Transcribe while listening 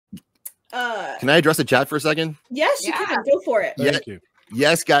Can I address the chat for a second? Yes, you can. Go for it. Thank you.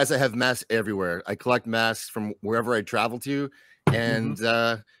 Yes, guys, I have masks everywhere. I collect masks from wherever I travel to, and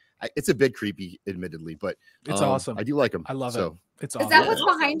it's a bit creepy, admittedly, but it's awesome. I do like them. I love it. It's awesome. Is that what's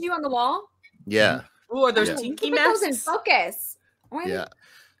behind you on the wall? Yeah. Ooh, are those tiki masks? Those in focus. Yeah.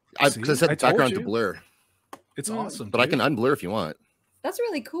 Because I set the background to blur. It's awesome. But I can unblur if you want. That's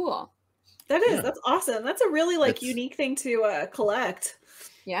really cool. That is. That's awesome. That's a really unique thing to collect.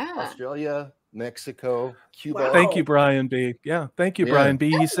 Yeah. Australia, Mexico, Cuba. Wow. Thank you, Brian B. Yeah, thank you, Brian B.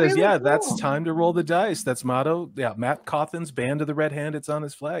 He says, really yeah, cool. that's time to roll the dice. That's motto. Yeah, Matt Cawthon's Band of the Red Hand. It's on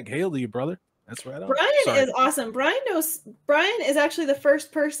his flag. Hail to you, brother. That's right on. Brian is awesome. Brian is actually the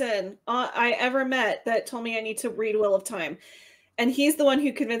first person I ever met that told me I need to read Wheel of Time. And he's the one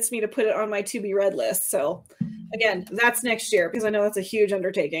who convinced me to put it on my to be read list. So again, that's next year because I know that's a huge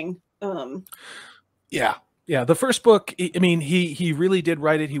undertaking. Yeah. The first book, I mean, he really did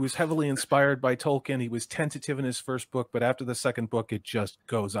write it. He was heavily inspired by Tolkien. He was tentative in his first book, but after the second book, it just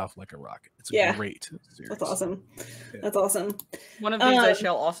goes off like a rocket. It's a great series. That's awesome. That's awesome. One of these I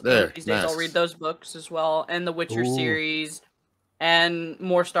shall also these days I'll read those books as well, and the Witcher series, and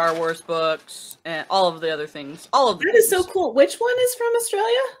more Star Wars books, and all of the other things. All of that is so cool. Which one is from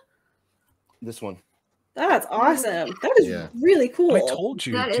Australia? This one. That's awesome. That is really cool. I told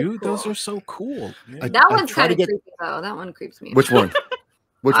you, dude. Cool. Those are so cool. Yeah. That one's kind of creepy, though. That one creeps me. Which one?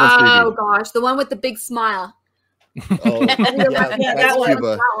 Which one's creepy? Oh, gosh. The one with the big smile. Oh, that one.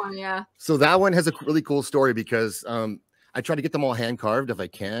 Cuba. That one, yeah. So that one has a really cool story because I try to get them all hand carved if I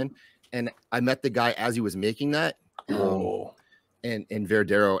can. And I met the guy as he was making that in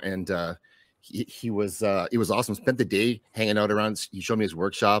Verdero. And it was awesome. Spent the day hanging out around. He showed me his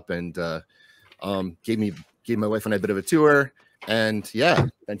workshop and gave my wife and I a bit of a tour, and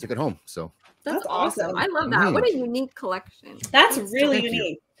then took it home. So that's awesome. I love that. What a unique collection. That's really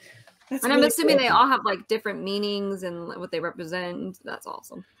unique. That's and really I'm assuming cool. they all have like different meanings and what they represent. That's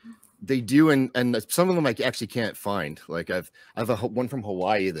awesome. They do, and some of them I actually can't find. Like I have one from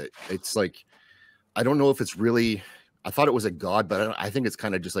Hawaii that it's like I don't know if it's really. I thought it was a god, but I think it's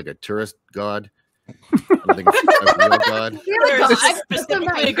kind of just like a tourist god. I don't think it's a real god. There's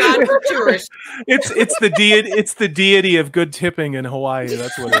specifically a god for tourists. It's the deity of good tipping in Hawaii.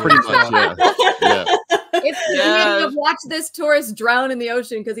 That's what it pretty is. much. Yeah. It's the deity of watch this tourist drown in the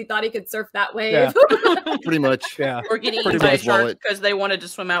ocean because he thought he could surf that wave. Yeah. Pretty much. Yeah. Or getting eaten by a shark because they wanted to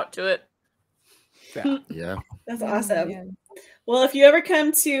swim out to it. Yeah. That's awesome. Well, if you ever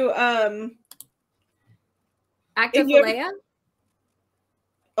come to Actifalea.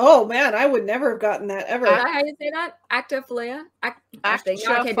 Oh man, I would never have gotten that ever. How do you say that? Actifalea.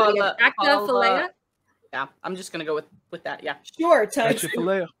 Actifalea. Yeah, I'm just gonna go with that. Yeah, sure.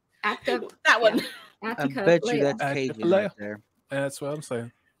 Actifalea. That one. I bet you that's Cajun right there. That's what I'm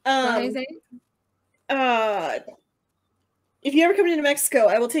saying. If you ever come into Mexico,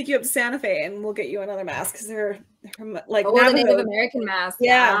 I will take you up to Santa Fe and we'll get you another mask because they're like the Native American mask.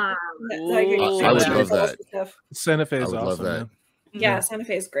 Yeah, I would love that. Santa Fe is awesome. Love that. Man. Yeah, Santa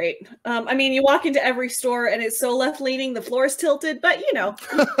Fe is great. I mean, you walk into every store and it's so left leaning, the floor is tilted, but you know.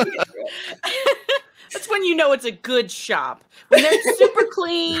 That's when you know it's a good shop. When they're super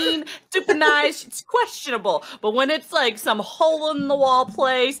clean, super nice, it's questionable. But when it's like some hole in the wall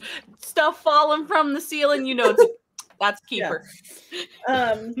place, stuff falling from the ceiling, you know that's keeper.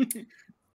 Yeah.